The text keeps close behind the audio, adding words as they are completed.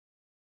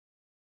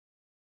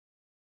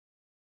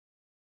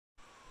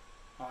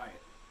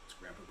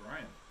Grandpa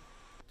Brian.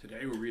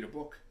 Today we'll read a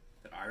book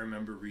that I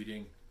remember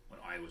reading when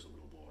I was a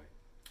little boy.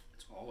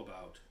 It's all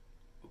about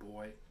a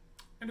boy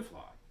and a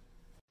fly.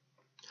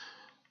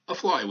 A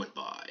fly went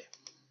by.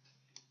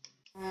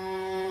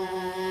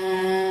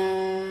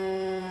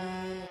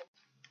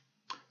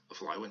 A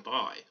Fly Went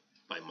By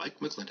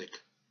McClintock,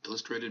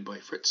 illustrated by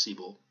Fritz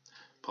Siebel,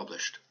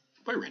 published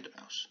by Random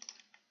House.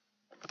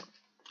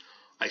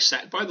 I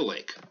sat by the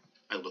lake.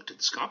 I looked at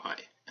the sky,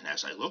 and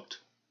as I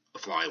looked, a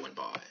fly went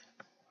by.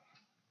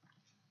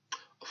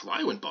 A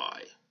fly went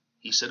by.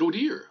 He said, "Oh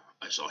dear."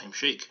 I saw him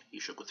shake. He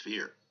shook with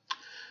fear.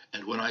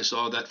 And when I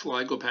saw that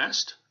fly go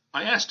past,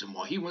 I asked him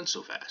why he went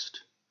so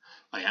fast.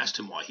 I asked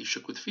him why he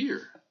shook with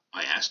fear.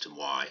 I asked him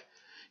why.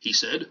 He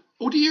said,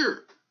 "Oh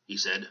dear." He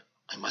said,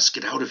 "I must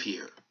get out of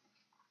here."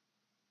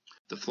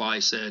 The fly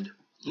said,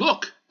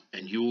 "Look,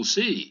 and you will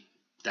see.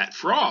 That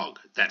frog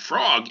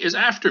is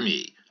after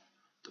me."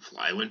 The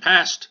fly went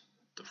past.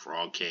 The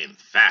frog came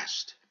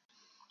fast.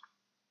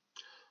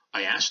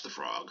 I asked the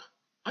frog,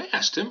 I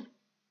asked him,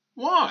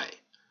 "Why?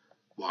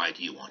 Why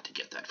do you want to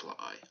get that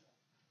fly?"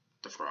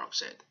 The frog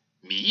said,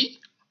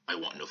 "Me? I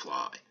want no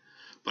fly,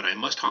 but I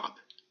must hop,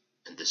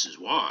 and this is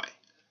why."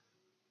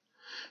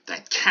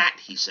 "That cat,"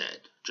 he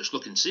said, "just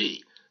look and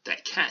see.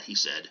 That cat," he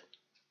said,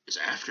 "is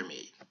after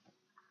me."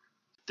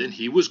 Then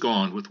he was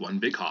gone with one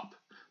big hop.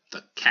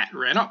 The cat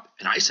ran up,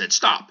 and I said,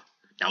 "Stop.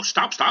 Now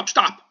stop, stop,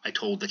 stop," I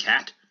told the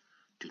cat.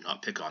 "Do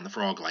not pick on the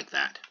frog like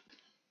that."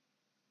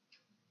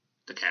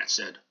 The cat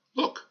said,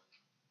 "Look,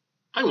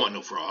 I want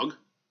no frog.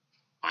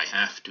 I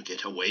have to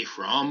get away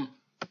from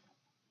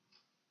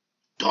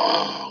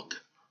dog."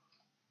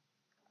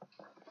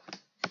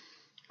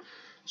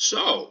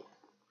 So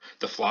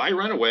the fly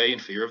ran away in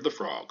fear of the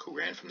frog, who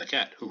ran from the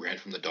cat, who ran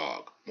from the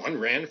dog. One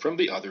ran from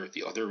the other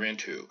ran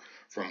too,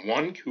 from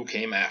one who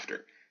came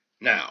after.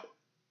 Now,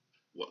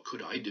 what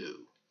could I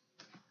do?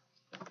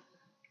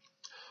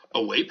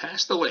 Away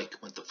past the lake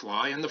went the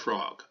fly and the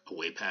frog.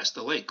 Away past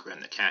the lake ran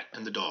the cat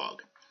and the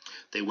dog.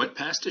 They went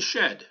past a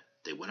shed.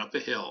 They went up a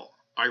hill.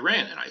 I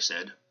ran and I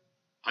said,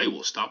 "I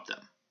will stop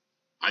them.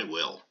 I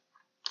will."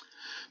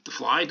 The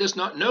fly does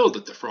not know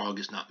that the frog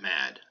is not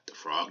mad. The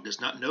frog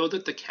does not know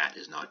that the cat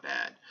is not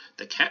bad.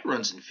 The cat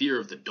runs in fear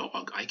of the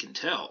dog, I can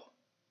tell.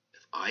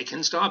 If I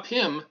can stop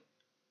him,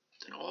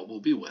 then all will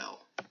be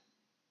well.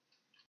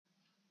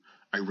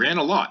 I ran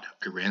a lot.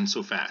 I ran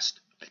so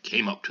fast. I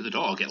came up to the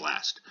dog at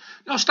last.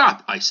 "Now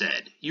stop," I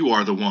said. "You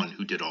are the one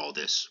who did all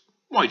this.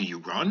 Why do you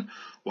run?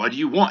 Why do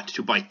you want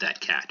to bite that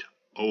cat?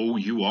 Oh,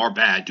 you are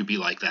bad to be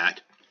like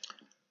that."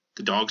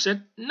 The dog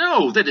said,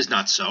 "No, that is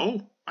not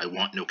so. I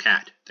want no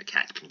cat. The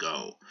cat can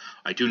go.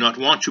 I do not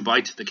want to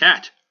bite the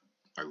cat.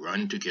 I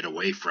run to get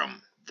away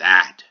from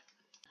that.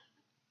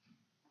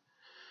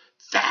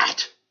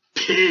 That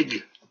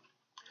pig."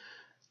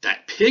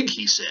 "That pig,"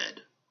 he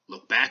said.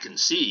 "Look back and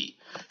see.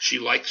 She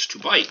likes to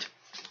bite,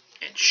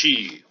 and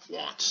she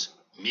wants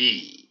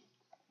me."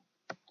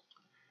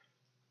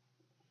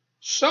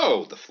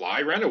 So the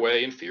fly ran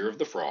away in fear of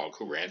the frog,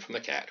 who ran from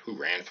the cat, who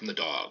ran from the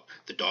dog.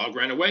 The dog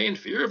ran away in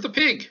fear of the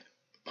pig.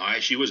 My,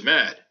 she was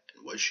mad,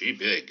 and was she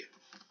big.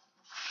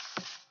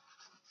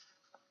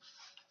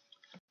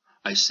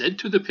 I said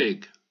to the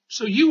pig,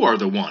 "So you are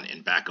the one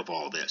in back of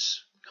all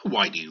this. Now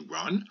why do you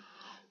run?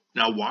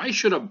 Now why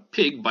should a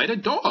pig bite a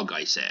dog?"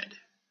 I said.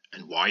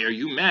 "And why are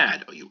you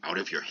mad? Are you out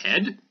of your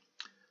head?"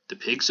 The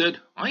pig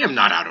said, "I am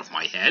not out of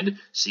my head.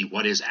 See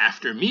what is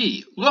after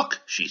me.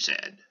 Look," she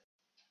said.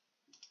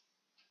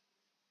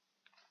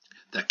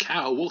 "The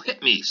cow will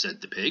hit me,"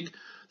 said the pig.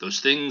 "Those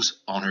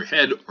things on her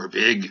head are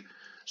big."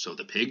 So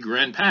the pig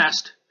ran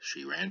past.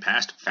 She ran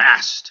past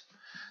fast.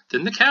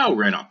 Then the cow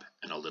ran up,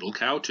 and a little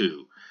cow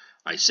too.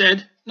 I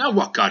said, "Now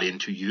what got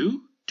into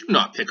you? Do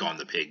not pick on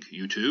the pig,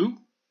 you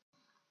two."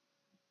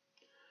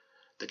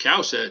 The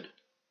cow said,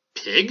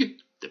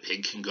 "Pig? The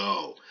pig can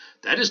go.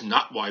 That is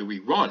not why we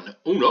run.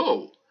 Oh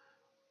no!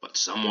 But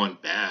someone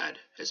bad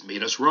has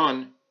made us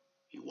run.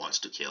 He wants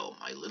to kill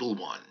my little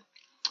one."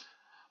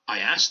 I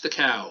asked the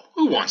cow,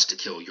 "Who wants to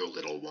kill your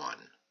little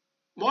one?"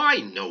 "Why,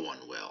 no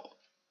one will."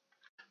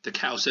 The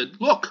cow said,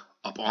 "Look,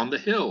 up on the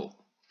hill.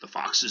 The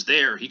fox is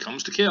there. He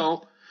comes to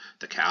kill."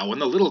 The cow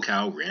and the little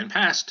cow ran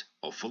past.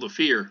 All full of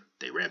fear,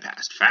 they ran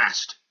past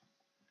fast.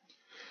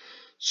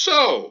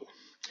 So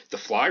the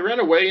fly ran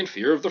away in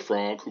fear of the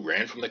frog, who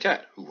ran from the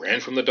cat, who ran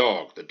from the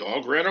dog. The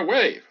dog ran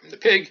away from the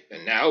pig,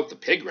 and now the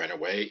pig ran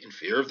away in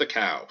fear of the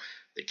cow.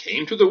 They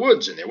came to the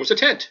woods, and there was a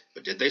tent.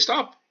 But did they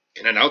stop?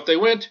 In and out they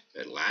went.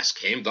 At last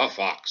came the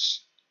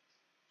fox.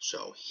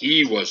 So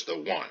he was the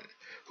one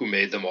who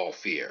made them all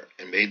fear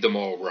and made them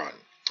all run.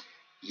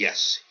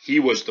 Yes,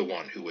 he was the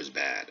one who was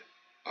bad.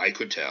 I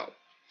could tell.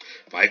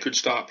 If I could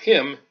stop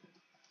him,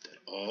 then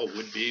all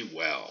would be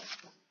well.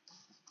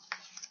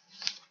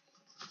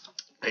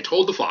 I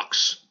told the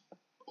fox,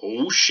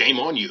 "Oh, shame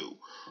on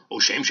you. Oh,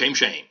 shame, shame,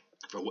 shame,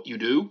 for what you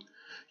do.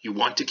 You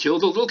want to kill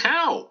the little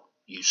cow.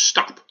 You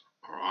stop,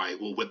 or I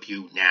will whip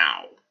you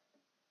now."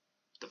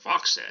 The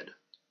fox said,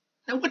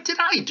 "Now what did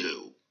I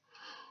do?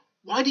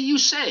 Why do you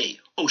say,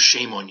 'Oh,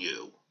 shame on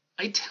you'?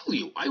 I tell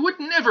you, I would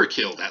never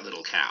kill that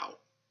little cow.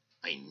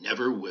 I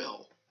never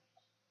will.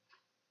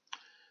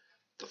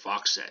 The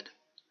fox said,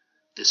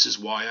 "This is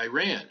why I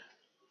ran.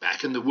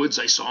 Back in the woods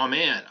I saw a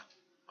man.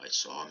 I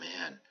saw a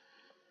man.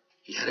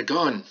 He had a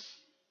gun.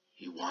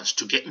 He wants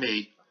to get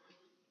me.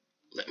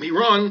 Let me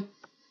run."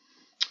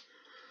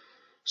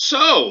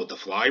 So the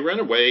fly ran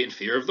away in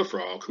fear of the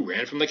frog, who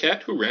ran from the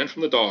cat, who ran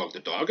from the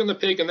dog and the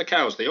pig and the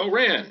cows, they all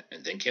ran,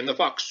 and then came the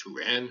fox, who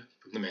ran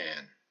from the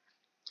man.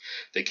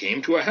 They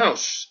came to a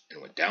house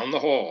and went down the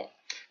hall,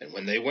 and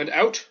when they went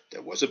out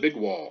there was a big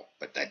wall,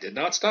 but that did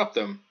not stop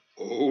them.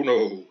 Oh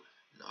no,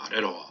 not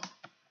at all.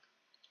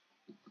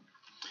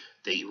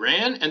 They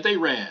ran and they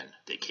ran.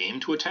 They came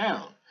to a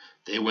town.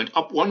 They went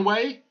up one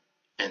way,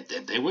 and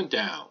then they went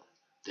down.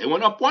 They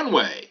went up one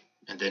way,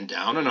 and then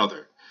down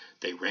another.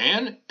 They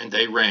ran and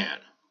they ran,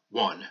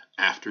 one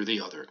after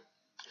the other.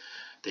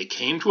 They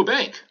came to a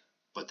bank,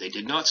 but they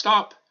did not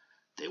stop.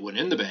 They went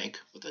in the bank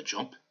with a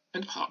jump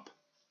and a hop.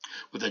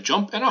 With a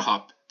jump and a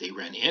hop, they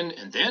ran in,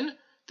 and then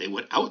they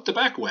went out the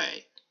back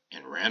way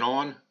and ran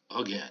on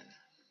again.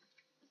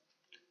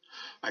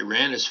 I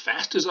ran as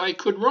fast as I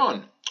could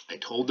run. I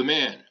told the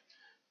man,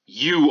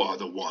 "You are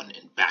the one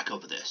in back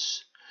of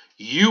this.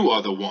 You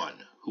are the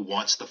one who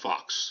wants the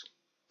fox.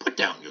 Put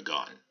down your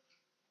gun."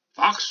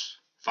 "Fox?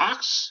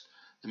 Fox?"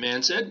 the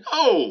man said.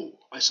 "No,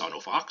 I saw no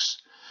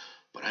fox.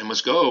 But I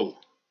must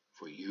go,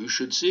 for you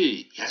should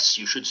see, yes,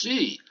 you should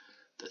see,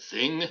 the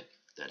thing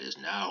that is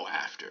now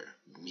after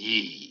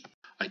me."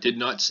 "I did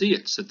not see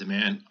it," said the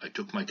man. "I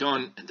took my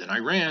gun, and then I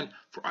ran,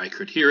 for I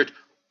could hear it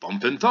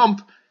bump and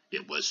thump.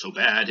 It was so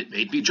bad it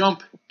made me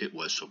jump. It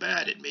was so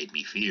bad it made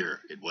me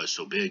fear. It was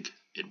so big,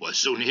 it was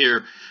so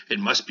near. It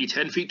must be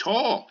 10 feet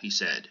tall," he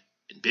said,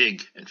 "and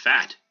big and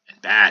fat and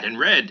bad and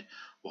red.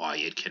 Why,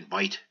 it can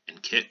bite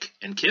and kick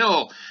and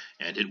kill,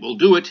 and it will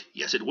do it,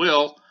 yes it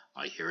will.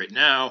 I hear it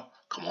now.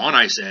 Come on,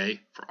 I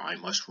say, for I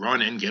must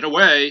run and get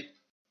away."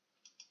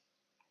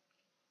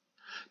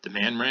 The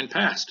man ran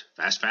past,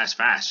 fast, fast,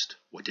 fast.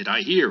 What did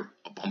I hear?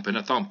 A bump and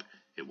a thump.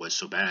 It was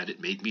so bad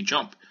it made me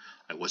jump.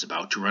 I was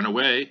about to run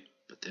away,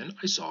 but then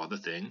I saw the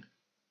thing,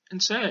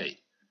 and say,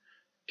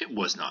 it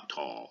was not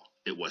tall,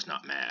 it was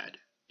not mad,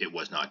 it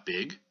was not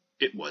big,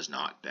 it was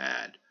not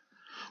bad.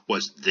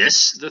 Was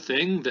this the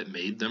thing that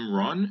made them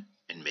run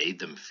and made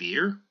them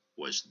fear?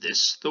 Was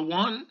this the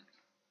one?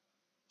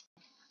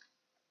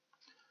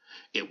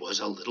 It was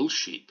a little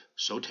sheep,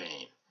 so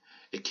tame.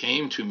 It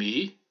came to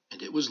me,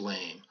 and it was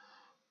lame.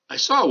 I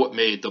saw what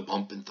made the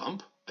bump and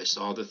thump. I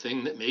saw the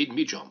thing that made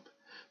me jump.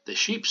 The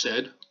sheep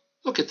said,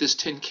 "Look at this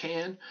tin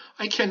can.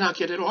 I cannot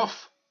get it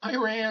off." I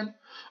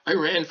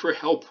ran for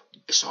help.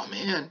 I saw a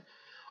man.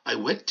 I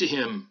went to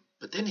him,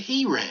 but then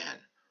he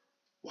ran.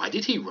 Why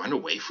did he run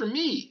away from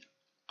me?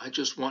 I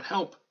just want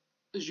help,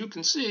 as you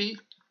can see.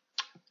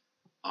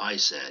 I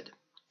said,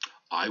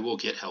 "I will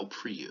get help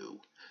for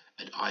you,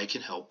 and I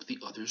can help the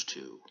others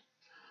too,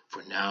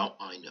 for now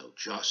I know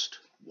just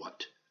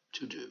what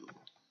to do."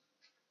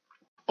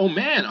 "Oh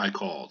man," I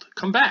called,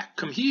 "come back,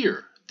 come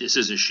here. This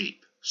is a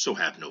sheep, so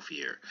have no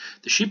fear.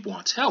 The sheep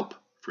wants help,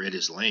 for it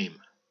is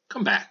lame.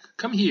 Come back,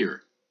 come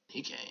here."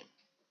 He came.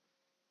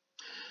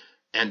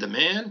 And the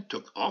man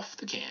took off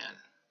the can.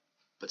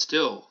 But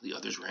still the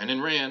others ran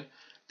and ran.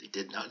 They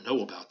did not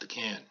know about the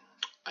can.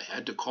 I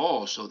had to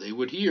call so they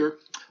would hear.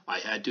 I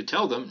had to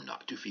tell them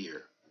not to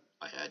fear.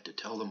 I had to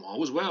tell them all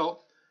was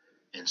well.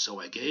 And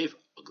so I gave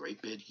a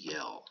great big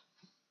yell.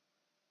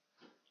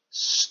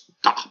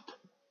 "Stop!"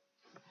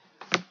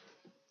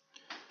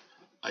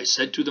 I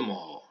said to them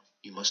all,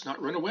 "You must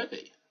not run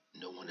away.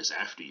 No one is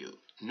after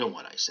you. No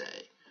one, I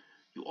say.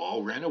 You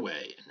all ran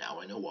away, and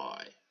now I know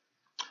why.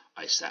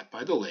 I sat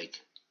by the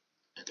lake,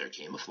 and there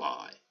came a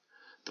fly.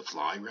 The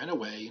fly ran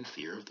away in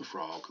fear of the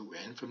frog, who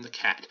ran from the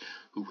cat,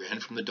 who ran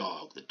from the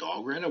dog. The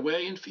dog ran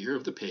away in fear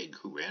of the pig,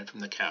 who ran from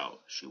the cow,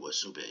 she was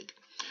so big.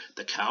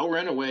 The cow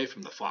ran away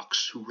from the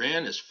fox, who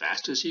ran as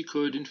fast as he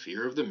could in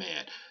fear of the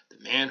man. The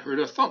man heard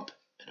a thump,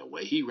 and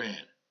away he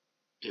ran.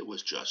 It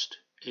was just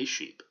a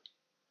sheep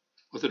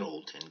with an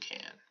old tin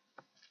can.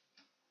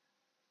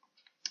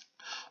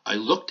 I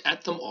looked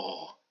at them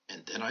all,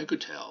 and then I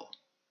could tell.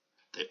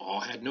 They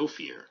all had no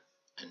fear,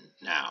 and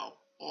now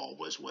all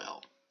was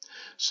well.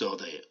 So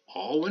they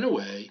all went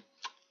away.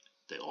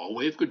 They all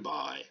waved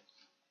goodbye.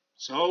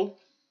 So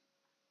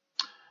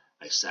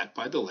I sat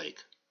by the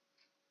lake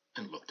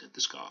and looked at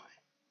the sky.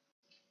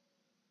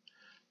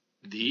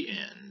 The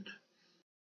end.